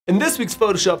In this week's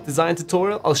Photoshop design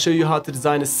tutorial, I'll show you how to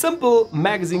design a simple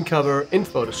magazine cover in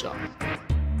Photoshop.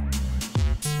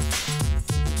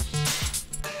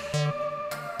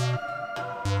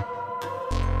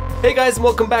 Hey guys, and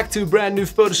welcome back to a brand new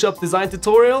Photoshop design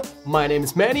tutorial. My name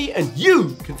is Manny and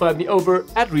you can find me over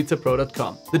at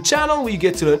ritapro.com, the channel where you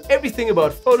get to learn everything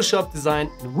about Photoshop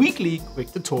design in weekly quick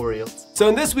tutorials. So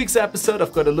in this week's episode,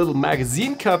 I've got a little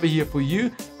magazine cover here for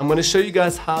you. I'm going to show you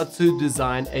guys how to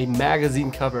design a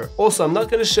magazine cover. Also, I'm not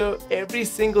going to show every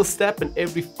single step and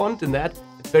every font in that.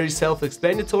 It's very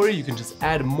self-explanatory. You can just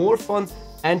add more fonts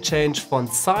and change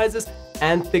font sizes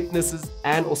and thicknesses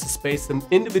and also space them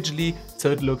individually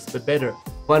so it looks a bit better.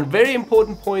 One very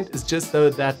important point is just though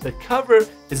that the cover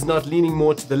is not leaning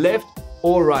more to the left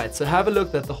or right. So have a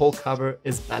look that the whole cover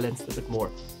is balanced a bit more.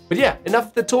 But yeah, enough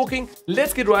of the talking,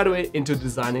 let's get right away into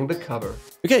designing the cover.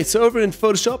 Okay, so over in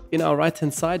Photoshop, in our right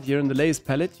hand side here in the layers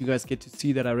palette, you guys get to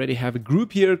see that I already have a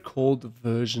group here called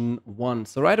version 1.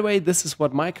 So right away, this is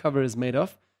what my cover is made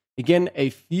of. Again, a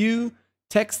few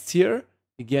texts here,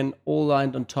 again, all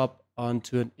lined on top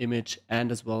onto an image,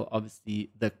 and as well obviously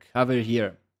the cover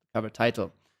here, cover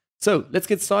title. So let's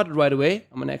get started right away.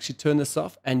 I'm gonna actually turn this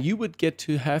off, and you would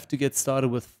have to get started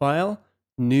with File,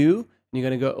 New, and you're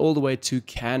gonna go all the way to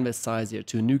canvas size here,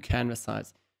 to a new canvas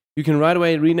size. You can right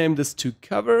away rename this to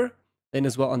cover, then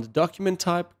as well on the document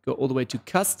type, go all the way to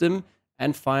custom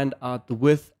and find out the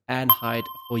width and height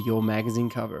for your magazine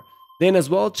cover. Then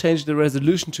as well change the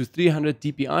resolution to 300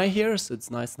 dpi here, so it's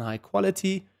nice and high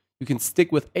quality. You can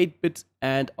stick with 8-bit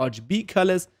and RGB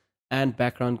colors and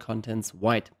background contents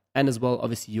white. And as well,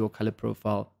 obviously, your color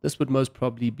profile. This would most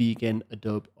probably be, again,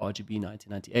 Adobe RGB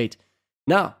 1998.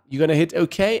 Now, you're going to hit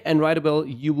OK, and right away,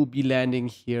 you will be landing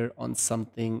here on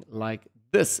something like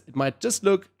this. It might just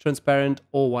look transparent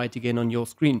or white again on your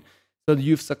screen. So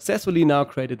you've successfully now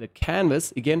created a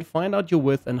canvas. Again, find out your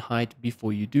width and height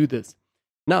before you do this.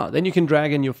 Now, then you can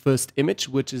drag in your first image,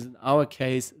 which is in our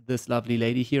case, this lovely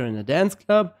lady here in a dance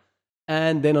club.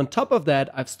 And then on top of that,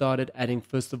 I've started adding,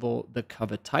 first of all, the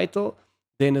cover title,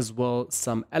 then as well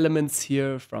some elements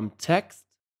here from text,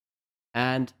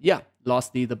 and yeah,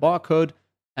 lastly, the barcode,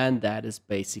 and that is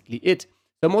basically it.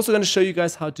 So I'm also going to show you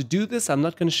guys how to do this. I'm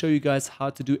not going to show you guys how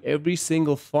to do every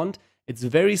single font. It's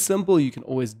very simple. You can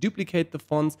always duplicate the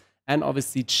fonts and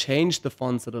obviously change the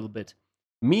fonts a little bit.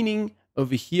 Meaning,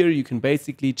 over here, you can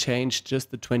basically change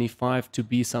just the 25 to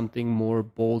be something more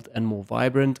bold and more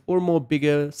vibrant, or more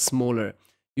bigger, smaller.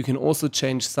 You can also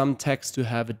change some text to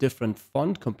have a different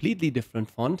font, completely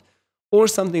different font, or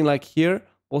something like here,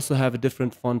 also have a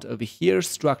different font over here,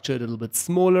 structure a little bit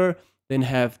smaller, then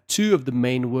have two of the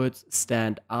main words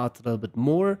stand out a little bit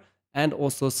more, and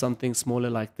also something smaller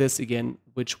like this again,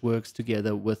 which works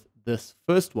together with this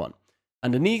first one.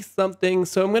 Underneath something.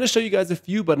 So I'm going to show you guys a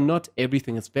few, but not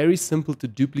everything. It's very simple to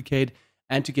duplicate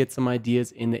and to get some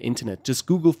ideas in the internet. Just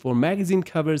Google for magazine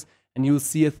covers and you'll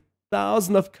see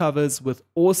 1,000 of covers with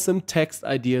awesome text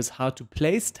ideas, how to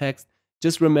place text.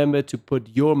 Just remember to put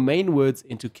your main words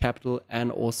into capital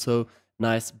and also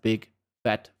nice big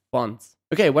fat fonts.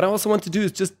 Okay, what I also want to do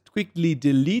is just quickly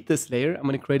delete this layer. I'm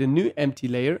going to create a new empty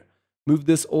layer, move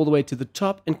this all the way to the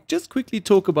top, and just quickly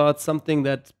talk about something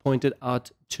that's pointed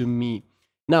out to me.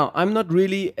 Now, I'm not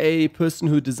really a person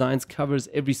who designs covers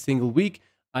every single week.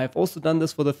 I've also done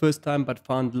this for the first time, but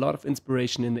found a lot of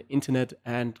inspiration in the internet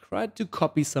and tried to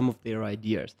copy some of their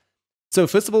ideas. So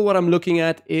first of all, what I'm looking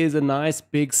at is a nice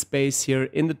big space here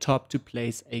in the top to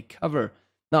place a cover.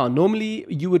 Now, normally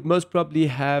you would most probably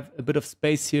have a bit of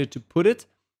space here to put it.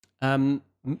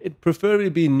 It preferably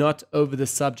be not over the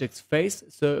subject's face.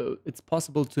 So it's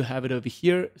possible to have it over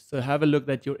here. So have a look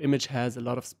that your image has a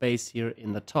lot of space here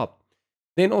in the top.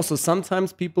 Then also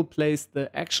sometimes people place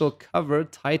the actual cover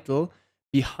title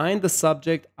behind the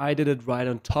subject. I did it right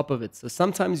on top of it. So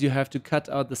sometimes you have to cut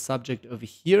out the subject over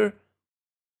here.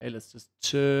 Okay, let's just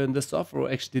turn this off,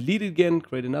 or actually delete it again,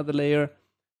 create another layer.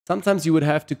 Sometimes you would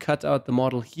have to cut out the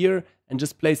model here and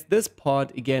just place this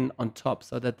part again on top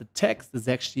so that the text is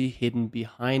actually hidden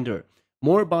behind her.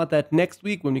 More about that next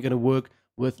week when we're going to work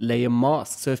with layer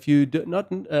masks. So if you're not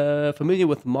familiar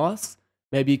with masks,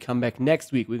 maybe come back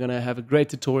next week. We're going to have a great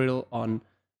tutorial on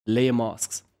layer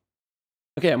masks.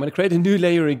 Okay, I'm going to create a new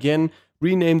layer again,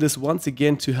 rename this once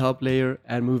again to help layer,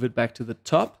 and move it back to the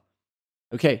top.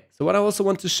 Okay, so what I also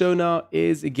want to show now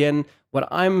is, again, what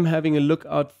I'm having a look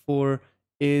out for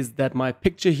is that my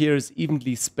picture here is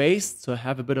evenly spaced. So I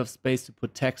have a bit of space to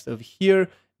put text over here,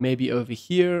 maybe over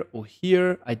here or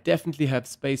here. I definitely have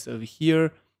space over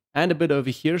here and a bit over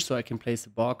here so I can place a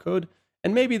barcode.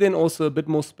 And maybe then also a bit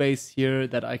more space here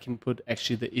that I can put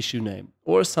actually the issue name.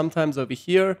 Or sometimes over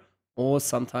here or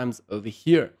sometimes over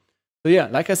here. So yeah,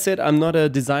 like I said, I'm not a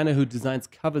designer who designs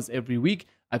covers every week.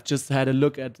 I've just had a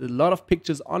look at a lot of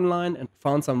pictures online and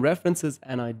found some references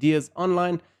and ideas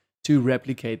online to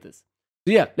replicate this.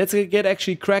 So yeah, let's get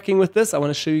actually cracking with this. I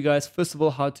want to show you guys, first of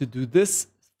all, how to do this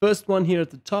first one here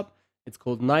at the top. It's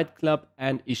called Nightclub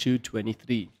and issue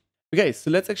 23. Okay, so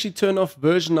let's actually turn off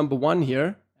version number 1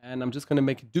 here. And I'm just going to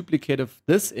make a duplicate of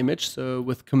this image. So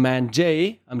with Command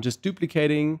J, I'm just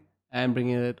duplicating and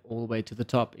bringing it all the way to the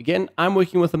top. Again, I'm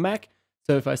working with a Mac.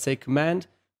 So if I say Command,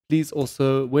 please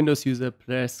also, Windows user,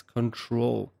 press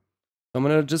Control. So I'm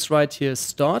going to just write here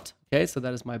Start. Okay, so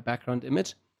that is my background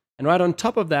image. And right on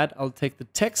top of that, I'll take the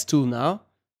text tool now.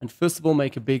 And first of all,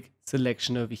 make a big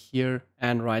selection over here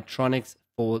and write Tronics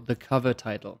for the cover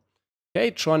title. Okay,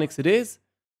 Tronics it is.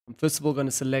 I'm first of all going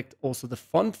to select also the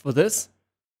font for this.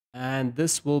 And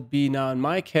this will be now, in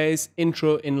my case,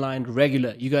 Intro Inline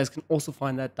Regular. You guys can also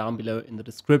find that down below in the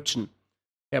description.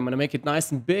 Okay, I'm going to make it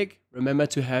nice and big. Remember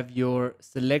to have your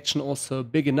selection also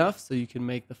big enough so you can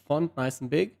make the font nice and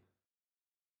big.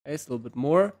 Okay, it's a little bit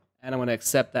more. And I'm going to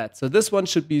accept that. So this one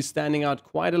should be standing out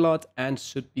quite a lot and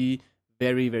should be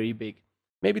very, very big.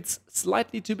 Maybe it's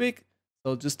slightly too big.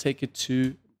 So I'll just take it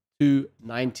to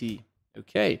 290.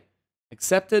 Okay.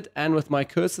 Accept it, and with my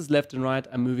cursors left and right,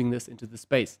 I'm moving this into the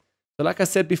space. So like I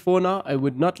said before now, I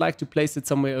would not like to place it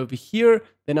somewhere over here.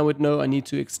 Then I would know I need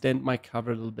to extend my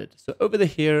cover a little bit. So over the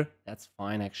here, that's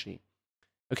fine actually.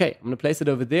 Okay, I'm going to place it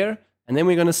over there. And then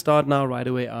we're going to start now right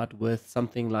away out with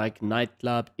something like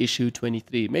Nightclub issue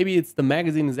 23. Maybe it's the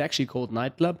magazine is actually called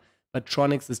Nightclub, but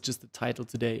Tronics is just the title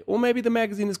today. Or maybe the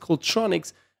magazine is called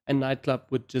Tronics and Nightclub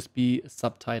would just be a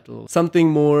subtitle. Something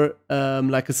more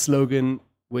like a slogan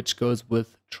which goes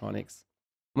with Tronics.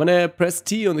 I'm going to press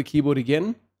T on the keyboard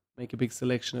again, make a big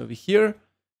selection over here,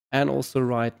 and also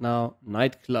write now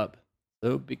Nightclub.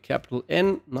 So big capital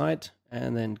N, Night,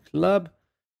 and then Club.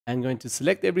 I'm going to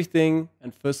select everything,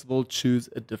 and first of all choose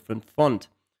a different font.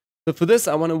 So for this,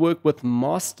 I want to work with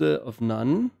Master of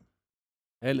None.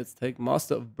 Okay, let's take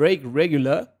Master of Break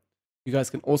Regular. You guys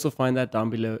can also find that down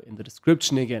below in the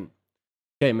description again.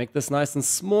 Okay, make this nice and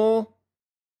small.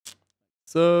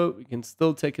 So we can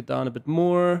still take it down a bit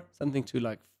more, something to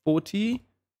like 40,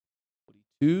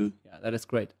 42. Yeah, that is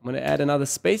great. I'm going to add another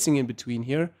spacing in between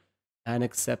here and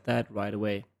accept that right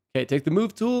away. Okay, take the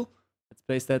move tool. Let's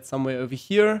place that somewhere over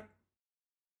here.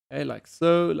 Okay, like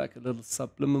so, like a little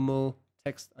subliminal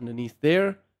text underneath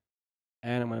there.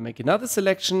 And I'm going to make another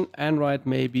selection and write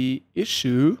maybe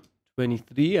issue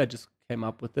 23. I just came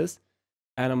up with this.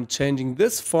 And I'm changing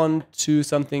this font to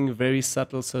something very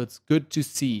subtle so it's good to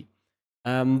see.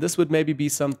 This would maybe be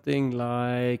something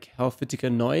like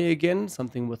Helvetica Neue again,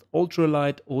 something with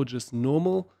ultralight or just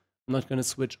normal. I'm not going to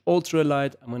switch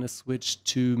ultralight. I'm going to switch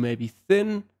to maybe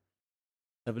thin.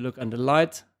 Have a look under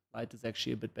light. Light is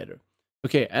actually a bit better.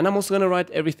 Okay, and I'm also going to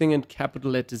write everything in capital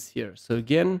letters here. So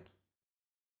again,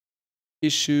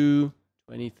 issue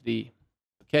 23.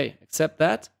 Okay, accept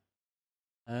that.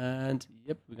 And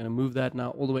yep, we're going to move that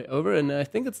now all the way over. And I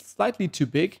think it's slightly too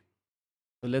big.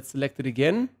 So let's select it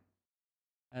again.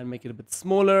 And make it a bit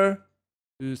smaller,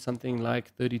 do something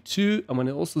like 32. I'm going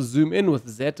to also zoom in with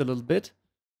Z a little bit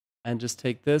and just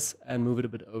take this and move it a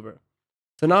bit over.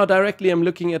 So now directly I'm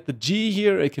looking at the G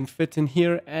here. It can fit in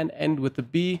here and end with the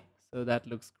B. So that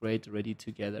looks great, ready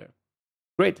together.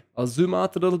 Great. I'll zoom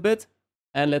out a little bit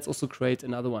and let's also create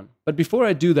another one. But before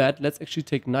I do that, let's actually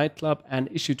take Nightclub and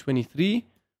issue 23,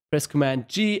 press Command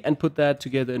G and put that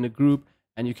together in a group.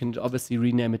 And you can obviously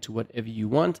rename it to whatever you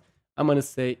want. I'm going to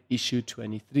say issue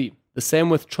 23. The same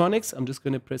with Tronics. I'm just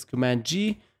going to press Command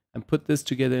G and put this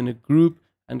together in a group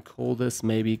and call this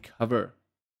maybe cover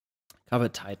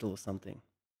title or something.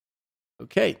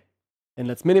 Okay, and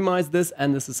let's minimize this,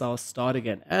 and this is our start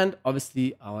again, and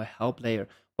obviously our help layer.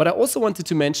 What I also wanted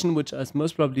to mention, which I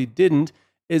most probably didn't,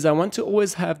 is I want to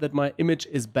always have that my image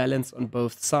is balanced on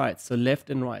both sides, so left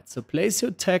and right. So place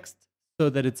your text so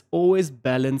that it's always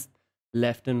balanced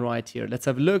left and right here. Let's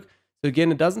have a look. So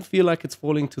again, it doesn't feel like it's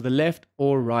falling to the left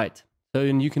or right. So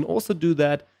and you can also do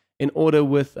that in order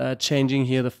with changing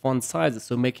here the font sizes.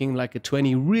 So making like a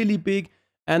 20 really big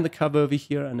and the cover over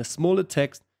here and a smaller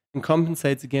text, and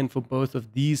compensates again for both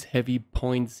of these heavy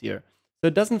points here. So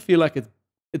it doesn't feel like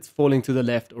it's falling to the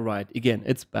left or right. Again,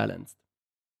 it's balanced.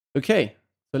 Okay,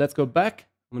 so let's go back.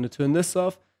 I'm going to turn this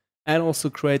off and also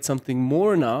create something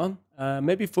more now.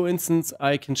 Maybe for instance,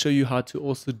 I can show you how to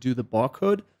also do the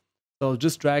barcode. So I'll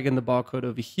just drag in the barcode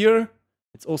over here.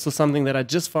 It's also something that I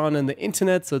just found on the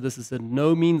internet. So this is a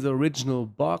no means original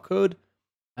barcode.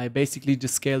 I basically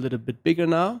just scaled it a bit bigger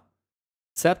now.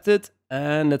 Accept it.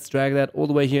 And let's drag that all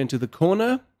the way here into the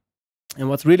corner. And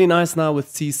what's really nice now with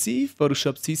CC,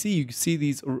 Photoshop CC, you see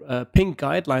these pink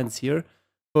guidelines here.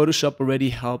 Photoshop already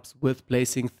helps with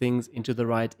placing things into the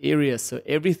right area. So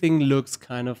everything looks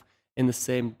kind of in the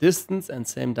same distance and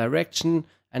same direction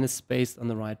and is spaced on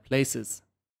the right places.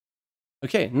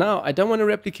 Okay, now I don't want to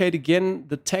replicate again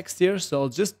the text here, so I'll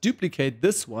just duplicate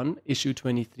this one, issue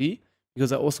 23,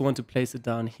 because I also want to place it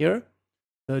down here.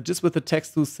 So just with the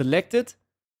text tool selected,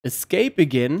 escape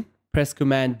again, press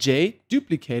Command J,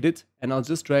 duplicate it, and I'll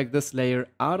just drag this layer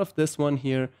out of this one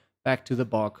here back to the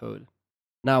barcode.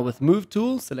 Now with Move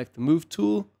Tool, select the Move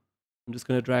Tool. I'm just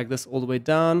going to drag this all the way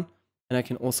down, and I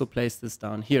can also place this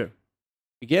down here.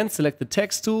 Again, select the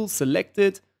Text tool, select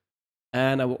it,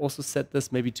 and I will also set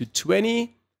this maybe to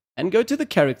 20, and go to the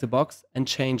character box and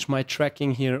change my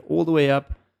tracking here all the way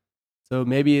up. So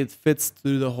maybe it fits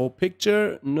through the whole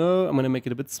picture. No, I'm going to make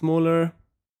it a bit smaller.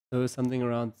 So something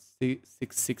around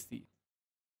 660.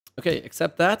 Okay,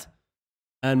 accept that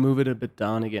and move it a bit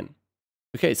down again.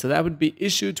 Okay, so that would be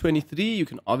issue 23. You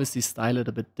can obviously style it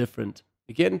a bit different.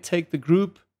 Again, take the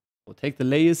group or take the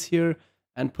layers here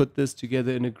and put this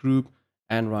together in a group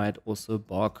and write also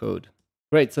barcode.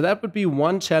 Great, so that would be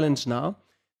one challenge now.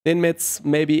 Then let's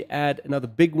maybe add another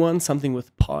big one, something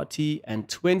with party and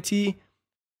 20.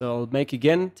 So I'll make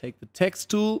again, take the text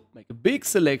tool, make a big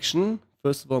selection.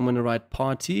 First of all, I'm going to write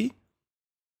party.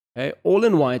 Okay, all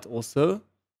in white also.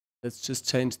 Let's just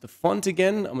change the font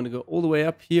again. I'm going to go all the way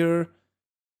up here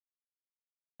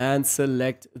and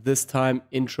select this time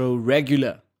intro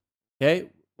regular. Okay,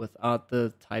 without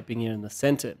the typing here in the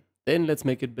center. Then let's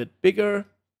make it a bit bigger.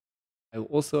 I will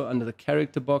also, under the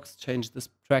character box, change this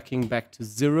tracking back to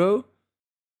 0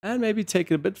 and maybe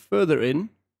take it a bit further in.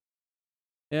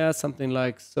 Yeah, something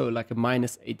like so, like a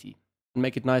 -80. And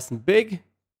make it nice and big.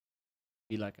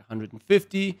 Be like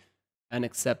 150 and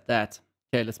accept that.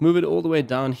 Okay, let's move it all the way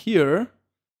down here.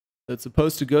 So it's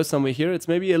supposed to go somewhere here. It's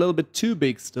maybe a little bit too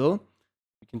big still.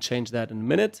 We can change that in a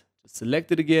minute. Just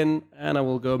select it again and I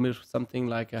will go with something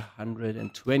like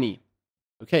 120.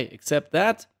 Okay, accept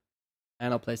that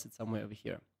and I'll place it somewhere over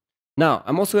here. Now,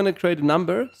 I'm also going to create a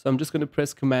number. So I'm just going to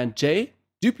press Command J,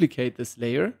 duplicate this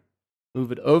layer,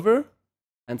 move it over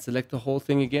and select the whole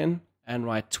thing again and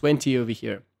write 20 over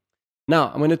here. Now,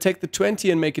 I'm going to take the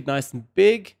 20 and make it nice and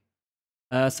big.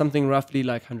 Something roughly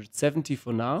like 170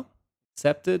 for now.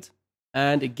 Accept it.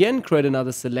 And again, create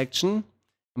another selection.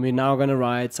 And we're now going to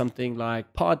write something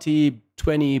like party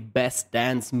 20 best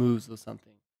dance moves or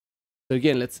something. So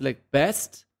again, let's select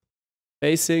best,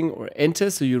 spacing or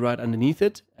enter. So you write underneath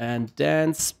it. And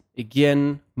dance,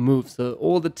 again, move. So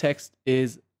all the text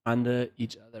is under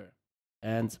each other.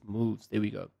 Dance moves. There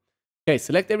we go. Okay,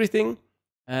 select everything.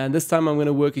 And this time I'm going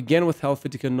to work again with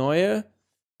Helvetica Neue.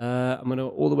 I'm going to go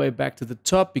all the way back to the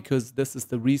top because this is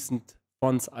the recent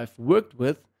fonts I've worked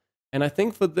with. And I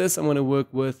think for this, I'm going to work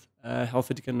with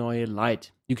Helvetica Neue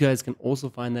Light. You guys can also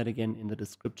find that again in the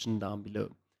description down below.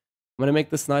 I'm going to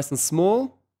make this nice and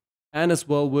small and as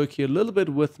well work here a little bit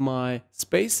with my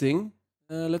spacing.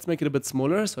 Let's make it a bit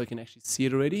smaller so I can actually see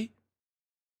it already.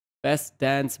 Best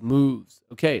dance moves.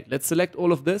 Okay, let's select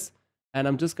all of this. And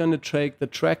I'm just going to take the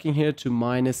tracking here to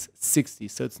 -60.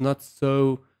 So it's not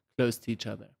so close to each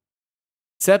other.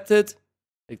 Accept it.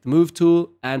 Take the move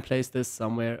tool and place this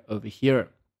somewhere over here.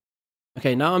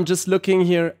 Okay, now I'm just looking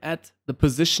here at the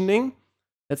positioning.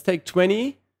 Let's take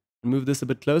 20 and move this a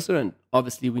bit closer. And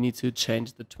obviously we need to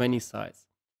change the 20 size.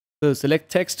 So select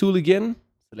text tool again.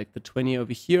 Select the 20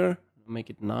 over here. Make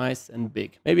it nice and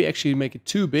big. Maybe actually make it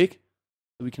too big.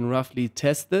 So we can roughly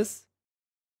test this.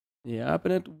 Yeah,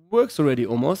 and it works already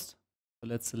almost. So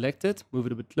let's select it, move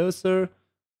it a bit closer.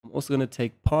 I'm also going to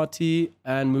take party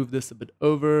and move this a bit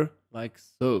over like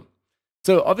so.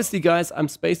 So obviously, guys, I'm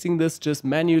spacing this just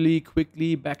manually,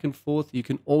 quickly, back and forth. You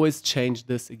can always change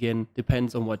this again,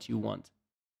 depends on what you want.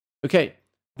 Okay,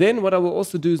 then what I will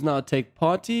also do is now take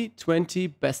party, 20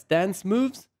 best dance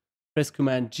moves, press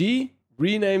Command G,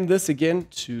 rename this again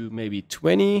to maybe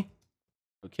 20.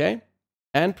 Okay.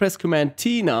 And press Command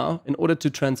T now in order to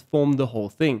transform the whole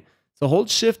thing. So hold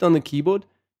Shift on the keyboard,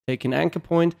 take an anchor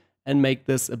point, and make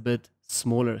this a bit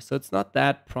smaller. So it's not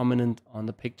that prominent on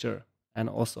the picture and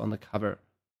also on the cover.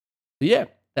 So yeah,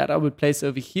 that I would place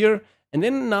over here. And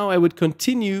then now I would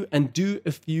continue and do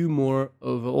a few more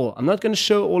overall. I'm not going to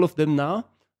show all of them now.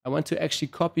 I want to actually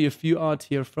copy a few out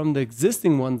here from the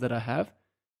existing ones that I have.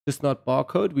 Just not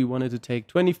barcode. We wanted to take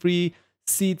 23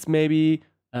 seats maybe,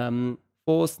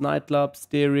 force, nightclub,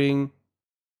 steering,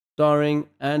 starring,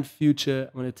 and future.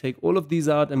 I'm going to take all of these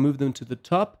out and move them to the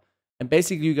top. And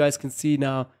basically you guys can see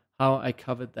now how I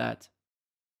covered that.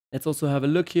 Let's also have a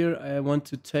look here. I want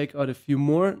to take out a few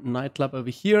more. Nightclub over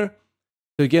here.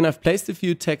 So again, I've placed a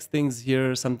few text things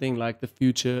here, something like the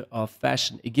future of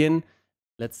fashion. Again,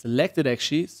 let's select it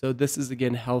actually. So this is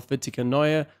again Helvetica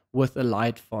Neue with a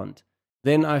light font.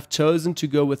 Then I've chosen to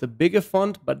go with a bigger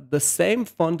font, but the same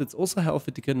font, it's also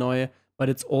Helvetica Neue, but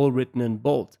it's all written in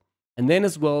bold. And then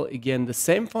as well, again, the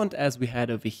same font as we had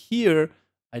over here,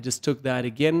 I just took that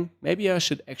again. Maybe I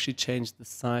should actually change the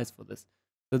size for this.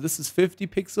 So this is 50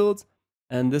 pixels,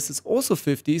 and this is also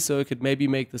 50, so I could maybe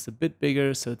make this a bit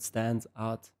bigger so it stands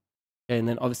out. Okay, and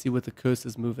then obviously with the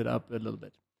cursors, move it up a little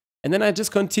bit. And then I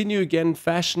just continue again.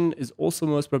 Fashion is also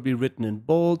most probably written in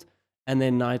bold, and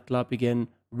then nightclub again,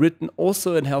 written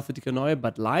also in Helvetica Neue,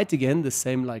 but light again, the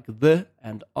same like the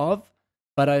and of.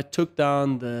 But I took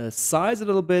down the size a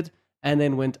little bit and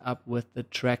then went up with the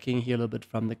tracking here a little bit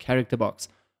from the character box.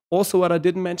 Also, what I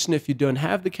didn't mention, if you don't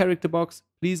have the character box,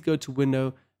 please go to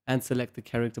Window and select the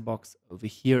character box over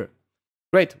here.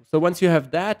 Great. So once you have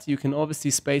that, you can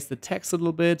obviously space the text a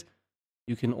little bit.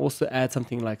 You can also add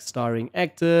something like starring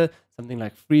actor, something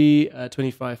like free,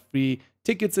 25 free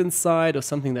tickets inside, or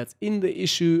something that's in the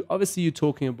issue. Obviously, you're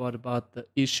talking about the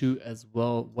issue as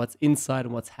well, what's inside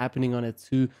and what's happening on it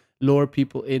to lure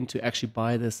people in to actually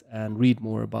buy this and read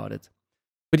more about it.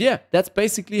 But yeah, that's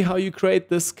basically how you create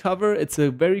this cover. It's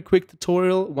a very quick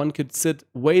tutorial. One could sit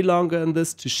way longer on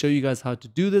this to show you guys how to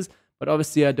do this. But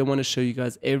obviously, I don't want to show you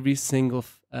guys every single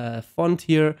font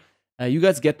here. You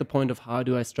guys get the point of how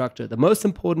do I structure. The most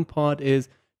important part is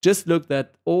just look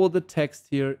that all the text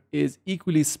here is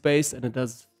equally spaced and it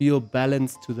does feel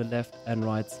balanced to the left and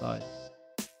right side.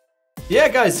 Yeah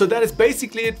guys, so that is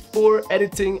basically it for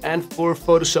editing and for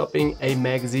photoshopping a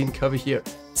magazine cover here.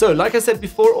 So like I said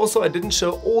before, also I didn't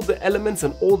show all the elements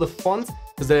and all the fonts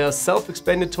because they are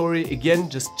self-explanatory. Again,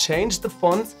 just change the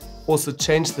fonts, also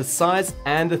change the size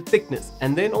and the thickness,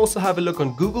 and then also have a look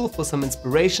on Google for some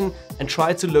inspiration and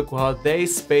try to look how they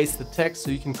space the text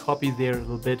so you can copy there a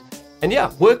little bit. And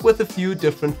yeah, work with a few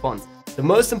different fonts. The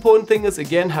most important thing is,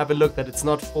 again, have a look that it's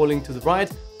not falling to the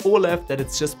right or left, that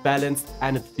it's just balanced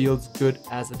and it feels good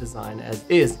as a design as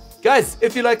is. Guys,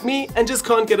 if you like me and just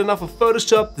can't get enough of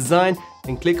Photoshop design,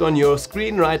 then click on your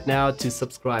screen right now to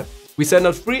subscribe. We send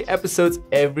out free episodes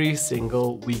every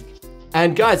single week.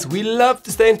 And guys, we love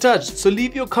to stay in touch, so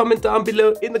leave your comment down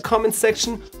below in the comment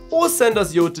section or send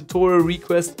us your tutorial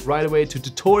request right away to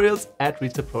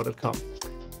tutorials@ritapro.com.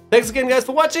 Thanks again guys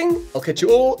for watching. I'll catch you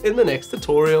all in the next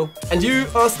tutorial. And you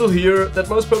are still here, that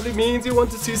most probably means you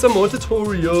want to see some more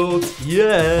tutorials.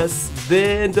 Yes,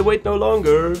 then the wait no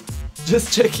longer.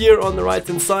 Just check here on the right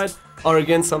hand side are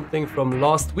again something from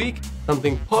last week,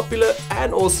 something popular,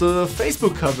 and also a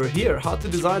Facebook cover here, how to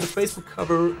design a Facebook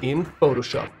cover in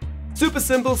Photoshop. Super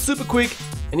simple, super quick,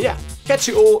 and yeah, catch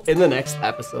you all in the next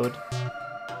episode.